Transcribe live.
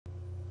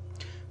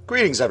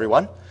Greetings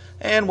everyone,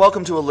 and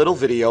welcome to a little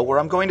video where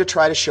I'm going to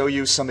try to show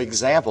you some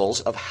examples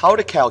of how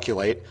to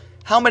calculate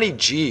how many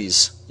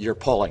G's you're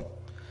pulling.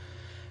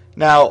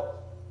 Now,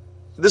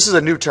 this is a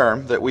new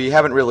term that we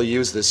haven't really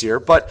used this year,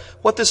 but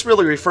what this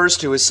really refers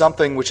to is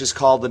something which is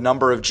called the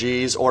number of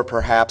G's, or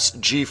perhaps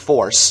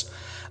G-force,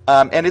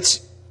 and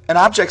it's an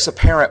object's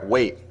apparent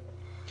weight.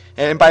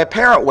 And by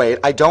apparent weight,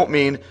 I don't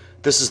mean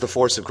this is the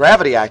force of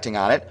gravity acting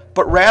on it,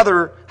 but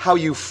rather how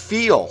you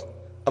feel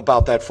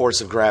about that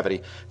force of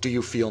gravity. Do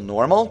you feel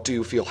normal? Do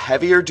you feel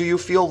heavier? Do you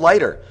feel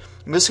lighter?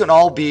 And this can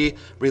all be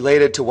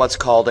related to what's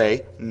called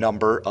a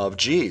number of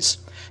G's.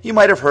 You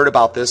might have heard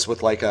about this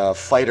with like a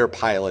fighter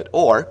pilot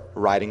or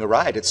riding a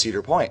ride at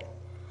Cedar Point.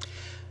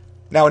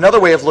 Now, another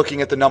way of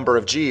looking at the number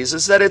of G's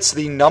is that it's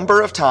the number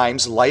of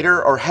times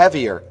lighter or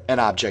heavier an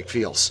object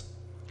feels.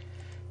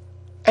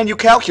 And you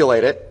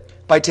calculate it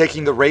by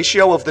taking the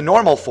ratio of the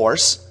normal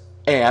force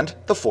and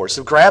the force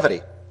of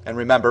gravity. And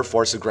remember,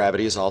 force of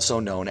gravity is also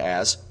known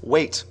as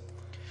weight.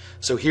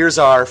 So here's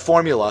our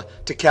formula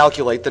to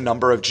calculate the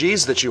number of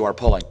G's that you are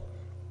pulling.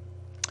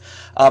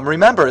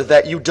 Remember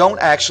that you don't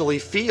actually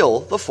feel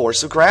the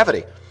force of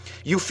gravity.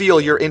 You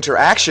feel your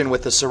interaction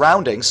with the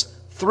surroundings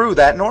through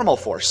that normal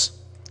force.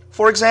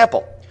 For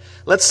example,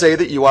 let's say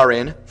that you are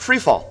in free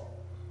fall.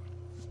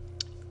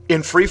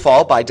 In free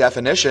fall, by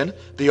definition,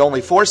 the only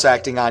force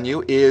acting on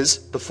you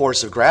is the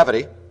force of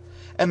gravity,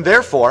 and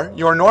therefore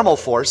your normal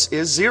force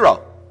is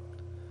 0.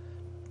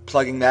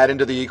 Plugging that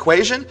into the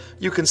equation,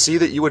 you can see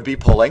that you would be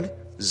pulling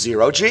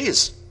 0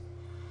 G's.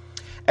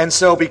 And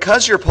so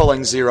because you're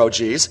pulling 0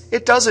 G's,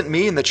 it doesn't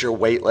mean that you're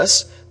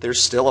weightless.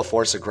 There's still a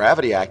force of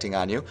gravity acting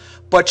on you,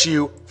 but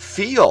you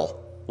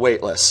feel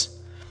weightless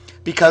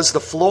because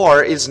the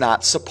floor is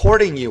not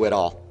supporting you at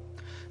all.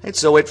 And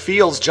so it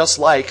feels just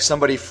like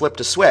somebody flipped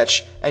a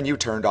switch and you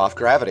turned off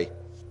gravity.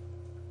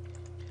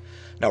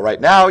 Now, right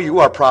now,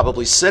 you are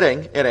probably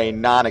sitting in a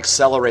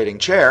non-accelerating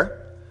chair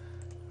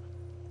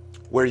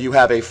where you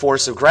have a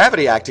force of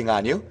gravity acting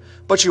on you,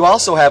 but you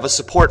also have a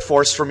support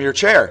force from your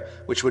chair,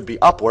 which would be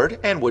upward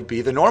and would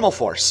be the normal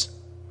force.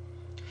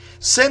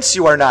 Since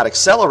you are not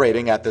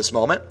accelerating at this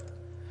moment,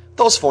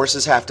 those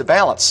forces have to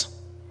balance.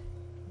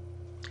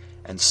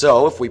 And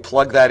so if we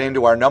plug that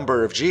into our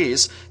number of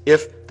G's,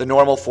 if the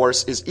normal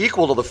force is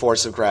equal to the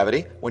force of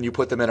gravity, when you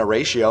put them in a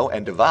ratio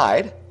and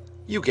divide,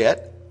 you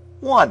get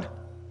 1.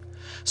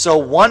 So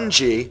 1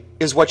 G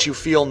is what you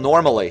feel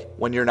normally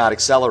when you're not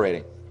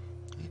accelerating.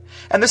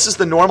 And this is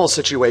the normal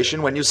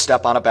situation when you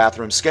step on a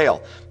bathroom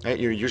scale.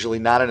 You're usually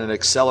not in an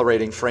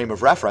accelerating frame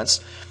of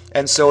reference,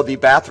 and so the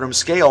bathroom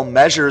scale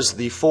measures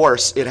the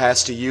force it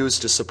has to use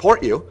to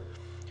support you,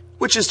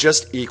 which is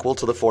just equal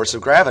to the force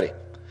of gravity.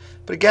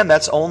 But again,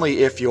 that's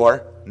only if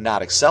you're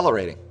not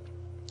accelerating.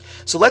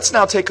 So let's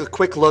now take a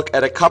quick look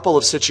at a couple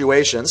of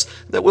situations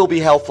that will be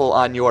helpful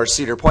on your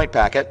Cedar Point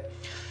packet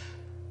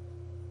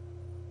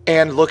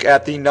and look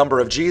at the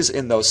number of G's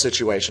in those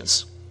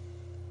situations.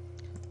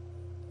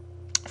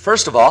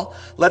 First of all,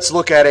 let's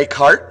look at a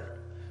cart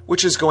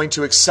which is going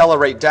to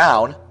accelerate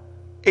down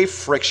a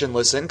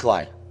frictionless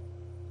incline.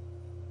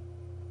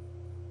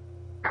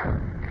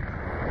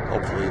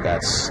 Hopefully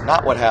that's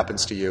not what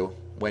happens to you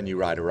when you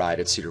ride a ride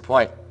at Cedar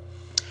Point.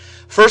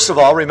 First of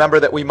all, remember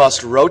that we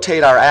must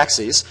rotate our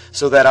axes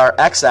so that our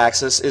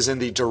x-axis is in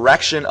the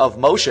direction of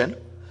motion,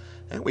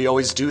 and we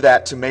always do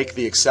that to make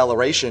the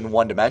acceleration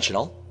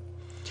one-dimensional.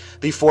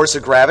 The force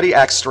of gravity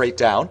acts straight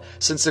down.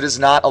 Since it is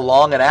not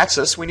along an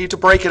axis, we need to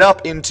break it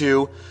up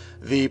into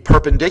the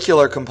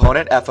perpendicular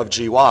component, f of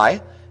gy,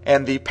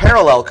 and the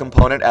parallel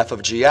component, f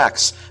of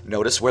gx.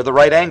 Notice where the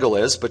right angle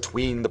is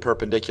between the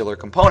perpendicular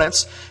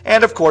components,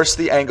 and of course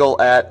the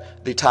angle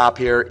at the top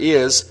here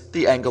is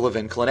the angle of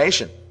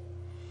inclination.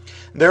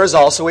 There is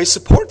also a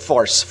support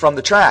force from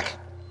the track.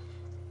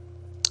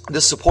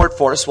 This support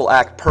force will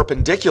act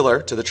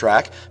perpendicular to the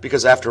track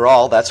because, after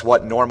all, that's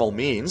what normal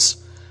means.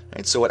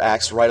 And so it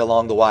acts right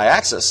along the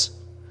y-axis.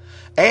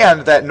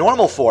 And that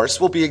normal force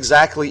will be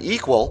exactly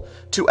equal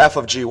to f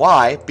of gy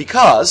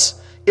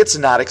because it's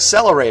not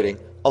accelerating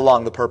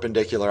along the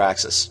perpendicular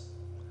axis,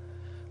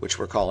 which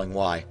we're calling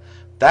y.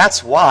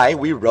 That's why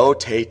we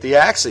rotate the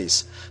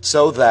axes,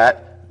 so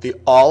that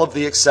all of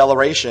the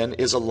acceleration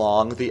is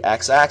along the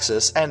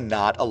x-axis and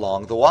not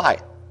along the y.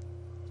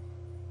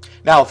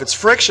 Now, if it's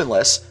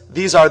frictionless,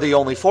 these are the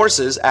only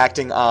forces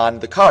acting on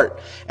the cart,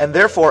 and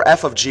therefore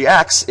f of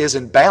gx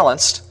isn't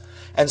balanced,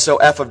 and so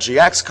f of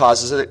gx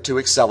causes it to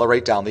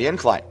accelerate down the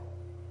incline.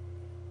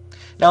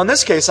 Now in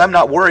this case, I'm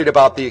not worried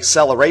about the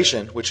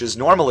acceleration, which is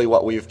normally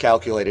what we've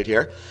calculated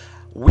here.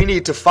 We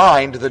need to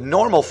find the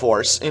normal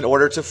force in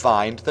order to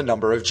find the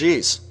number of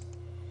G's.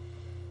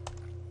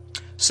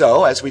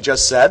 So, as we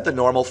just said, the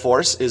normal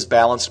force is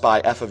balanced by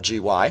f of gy.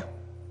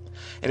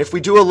 And if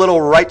we do a little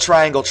right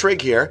triangle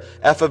trig here,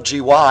 f of gy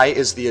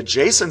is the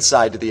adjacent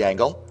side to the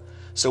angle,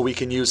 so we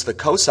can use the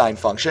cosine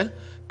function.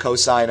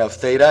 Cosine of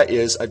theta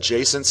is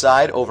adjacent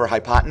side over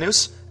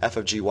hypotenuse, f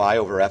of gy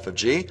over f of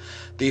g.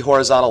 The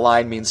horizontal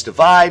line means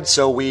divide,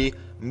 so we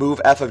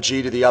move f of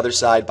g to the other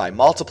side by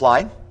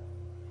multiplying.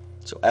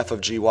 So f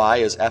of gy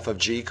is f of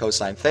g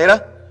cosine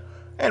theta,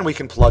 and we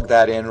can plug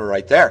that in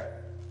right there.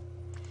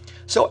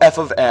 So f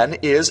of n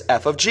is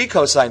f of g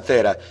cosine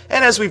theta.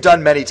 And as we've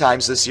done many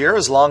times this year,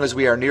 as long as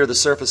we are near the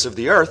surface of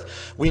the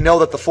Earth, we know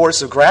that the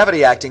force of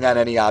gravity acting on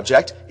any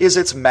object is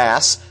its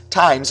mass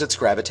times its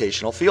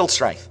gravitational field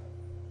strength.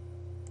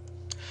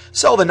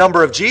 So the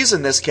number of g's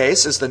in this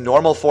case is the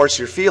normal force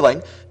you're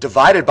feeling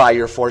divided by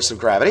your force of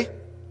gravity.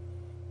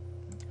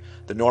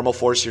 The normal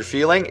force you're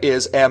feeling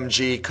is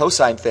mg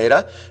cosine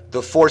theta.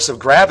 The force of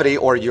gravity,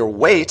 or your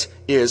weight,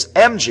 is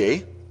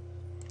mg.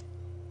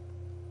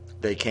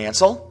 They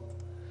cancel.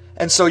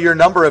 And so your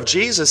number of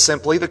g's is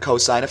simply the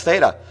cosine of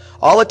theta.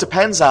 All it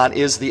depends on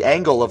is the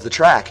angle of the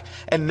track.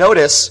 And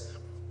notice,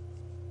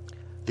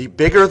 the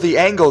bigger the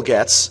angle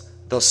gets,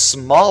 the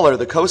smaller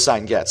the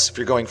cosine gets if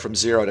you're going from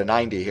 0 to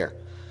 90 here.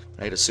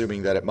 Right?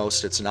 Assuming that at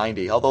most it's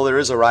 90. Although there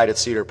is a ride at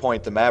Cedar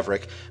Point, the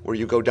Maverick, where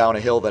you go down a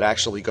hill that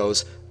actually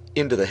goes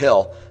into the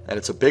hill, and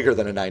it's a bigger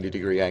than a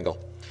 90-degree angle.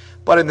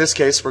 But in this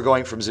case, we're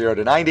going from 0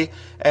 to 90,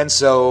 and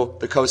so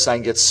the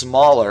cosine gets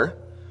smaller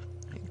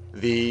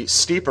the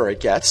steeper it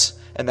gets,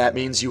 and that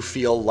means you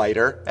feel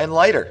lighter and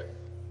lighter.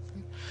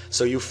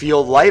 So you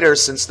feel lighter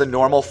since the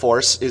normal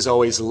force is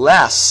always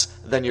less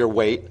than your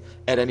weight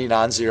at any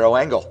non-zero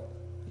angle.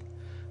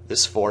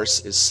 This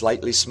force is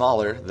slightly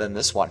smaller than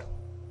this one.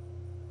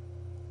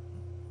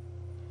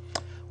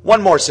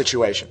 One more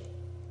situation.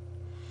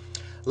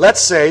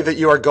 Let's say that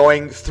you are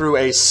going through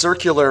a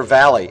circular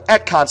valley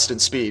at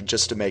constant speed,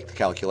 just to make the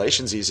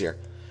calculations easier.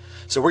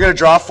 So we're going to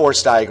draw a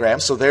force diagram.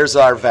 So there's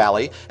our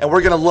valley, and we're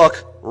going to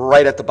look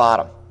right at the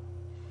bottom.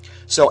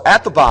 So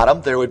at the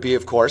bottom, there would be,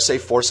 of course, a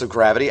force of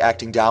gravity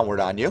acting downward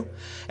on you.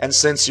 And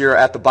since you're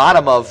at the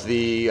bottom of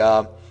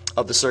the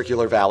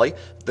circular valley,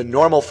 the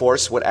normal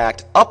force would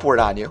act upward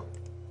on you.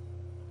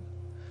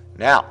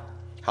 Now,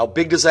 how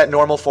big does that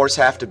normal force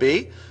have to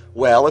be?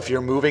 Well, if you're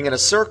moving in a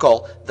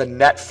circle, the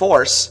net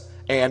force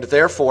and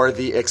therefore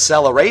the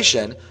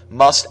acceleration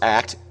must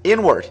act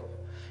inward.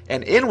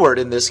 And inward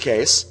in this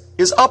case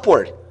is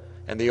upward.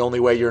 And the only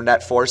way your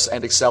net force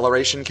and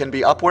acceleration can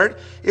be upward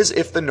is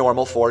if the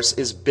normal force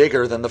is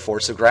bigger than the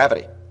force of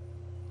gravity.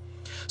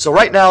 So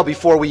right now,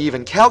 before we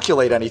even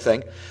calculate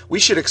anything, we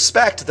should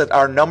expect that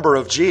our number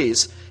of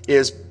g's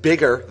is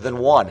bigger than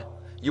 1.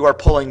 You are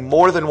pulling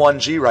more than 1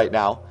 g right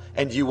now,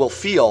 and you will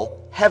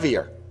feel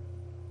heavier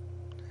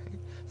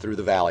through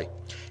the valley.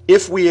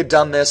 If we had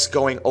done this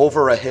going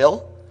over a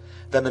hill,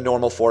 then the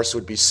normal force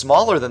would be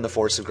smaller than the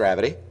force of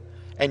gravity,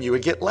 and you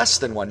would get less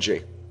than 1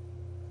 g.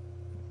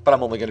 But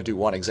I'm only going to do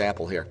one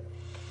example here.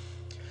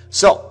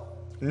 So,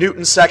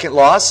 Newton's second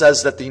law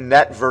says that the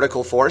net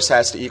vertical force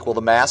has to equal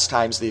the mass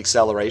times the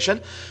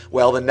acceleration.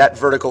 Well, the net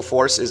vertical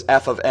force is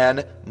f of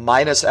n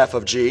minus f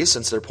of g,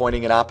 since they're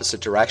pointing in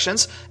opposite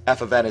directions.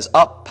 F of n is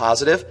up,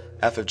 positive.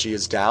 F of g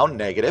is down,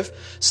 negative.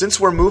 Since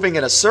we're moving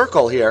in a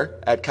circle here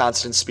at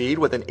constant speed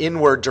with an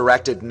inward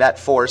directed net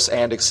force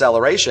and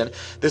acceleration,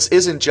 this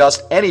isn't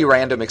just any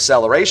random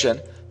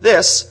acceleration.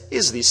 This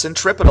is the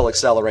centripetal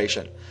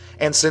acceleration.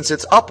 And since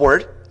it's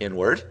upward,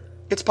 inward,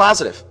 it's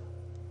positive.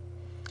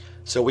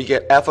 So we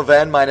get f of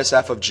n minus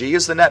f of g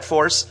is the net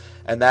force,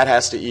 and that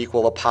has to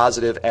equal a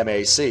positive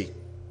MAC.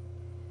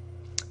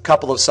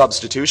 Couple of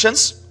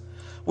substitutions.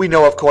 We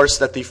know, of course,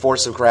 that the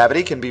force of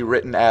gravity can be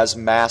written as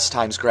mass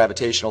times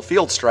gravitational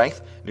field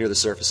strength near the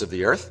surface of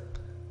the Earth.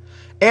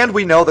 And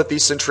we know that the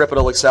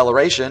centripetal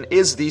acceleration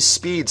is the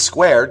speed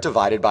squared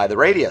divided by the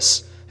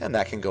radius, and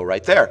that can go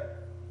right there.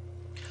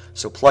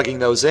 So plugging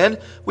those in,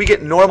 we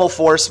get normal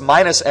force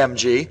minus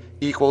mg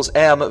equals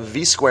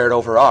mv squared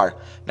over r.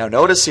 Now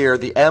notice here,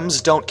 the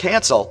m's don't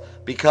cancel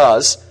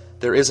because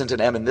there isn't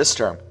an m in this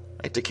term.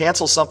 Right? To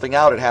cancel something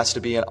out, it has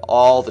to be in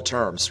all the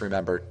terms.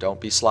 Remember, don't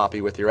be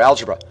sloppy with your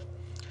algebra.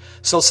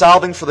 So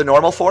solving for the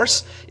normal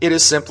force, it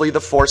is simply the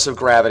force of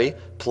gravity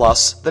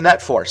plus the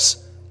net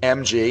force,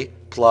 mg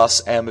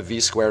plus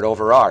mv squared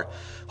over r.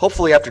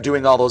 Hopefully after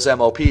doing all those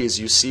MOPs,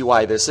 you see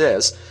why this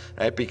is,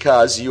 right?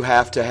 Because you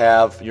have to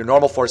have, your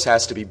normal force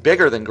has to be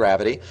bigger than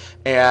gravity,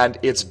 and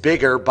it's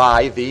bigger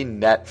by the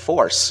net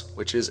force,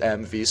 which is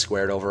mv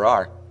squared over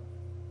r.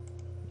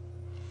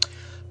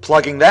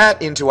 Plugging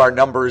that into our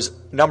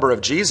number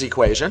of g's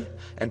equation,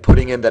 and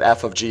putting in that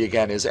f of g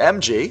again is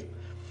mg,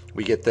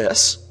 we get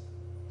this.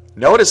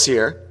 Notice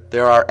here,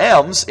 there are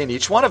m's in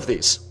each one of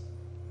these.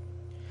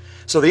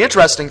 So the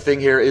interesting thing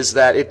here is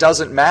that it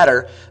doesn't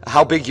matter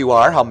how big you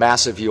are, how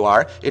massive you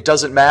are. It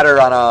doesn't matter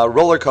on a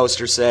roller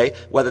coaster, say,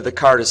 whether the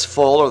cart is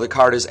full or the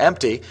cart is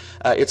empty.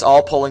 It's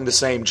all pulling the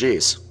same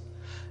g's.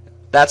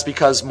 That's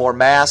because more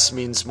mass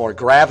means more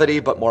gravity,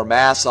 but more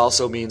mass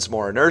also means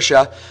more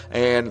inertia,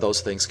 and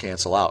those things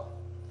cancel out.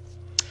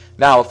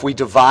 Now, if we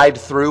divide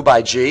through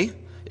by g,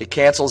 it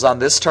cancels on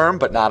this term,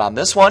 but not on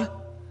this one.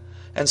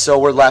 And so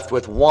we're left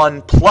with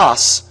 1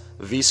 plus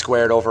v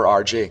squared over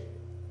rg.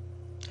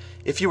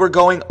 If you were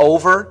going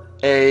over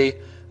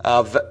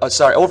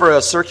over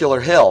a circular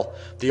hill,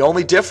 the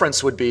only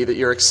difference would be that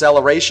your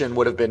acceleration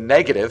would have been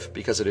negative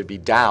because it would be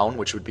down,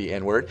 which would be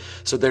inward.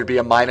 So there'd be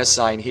a minus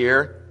sign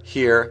here,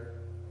 here,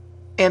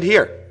 and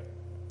here.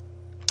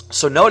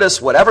 So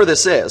notice whatever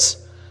this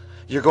is,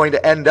 you're going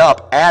to end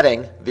up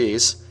adding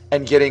these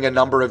and getting a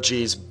number of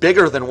g's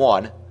bigger than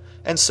 1,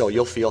 and so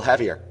you'll feel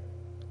heavier.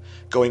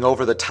 Going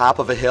over the top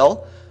of a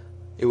hill,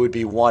 it would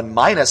be 1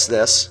 minus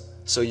this,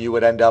 so you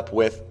would end up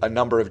with a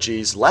number of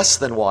g's less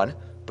than 1,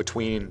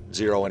 between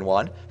 0 and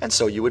 1, and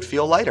so you would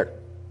feel lighter.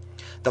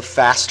 The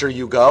faster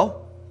you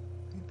go,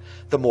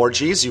 the more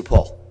g's you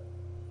pull.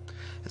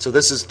 And so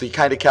this is the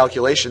kind of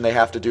calculation they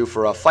have to do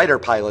for a fighter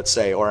pilot,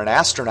 say, or an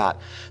astronaut,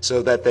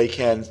 so that they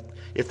can,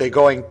 if they're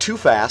going too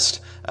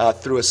fast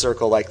through a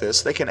circle like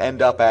this, they can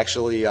end up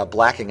actually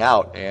blacking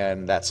out,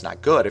 and that's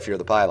not good if you're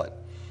the pilot.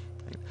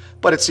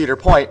 But at Cedar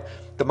Point,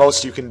 the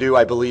most you can do,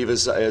 I believe,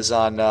 is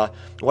on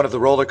one of the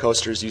roller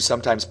coasters, you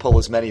sometimes pull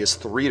as many as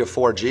 3 to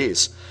 4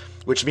 g's,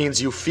 which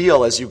means you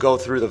feel as you go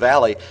through the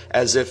valley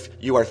as if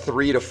you are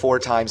 3 to 4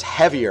 times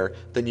heavier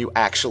than you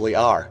actually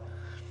are,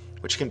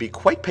 which can be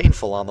quite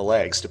painful on the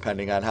legs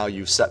depending on how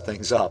you set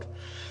things up.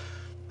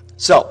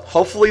 So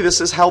hopefully this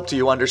has helped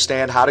you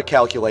understand how to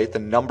calculate the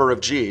number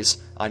of g's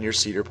on your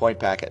Cedar Point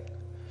packet.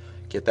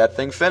 Get that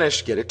thing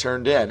finished, get it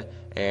turned in,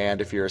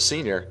 and if you're a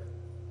senior,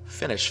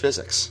 finish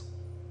physics.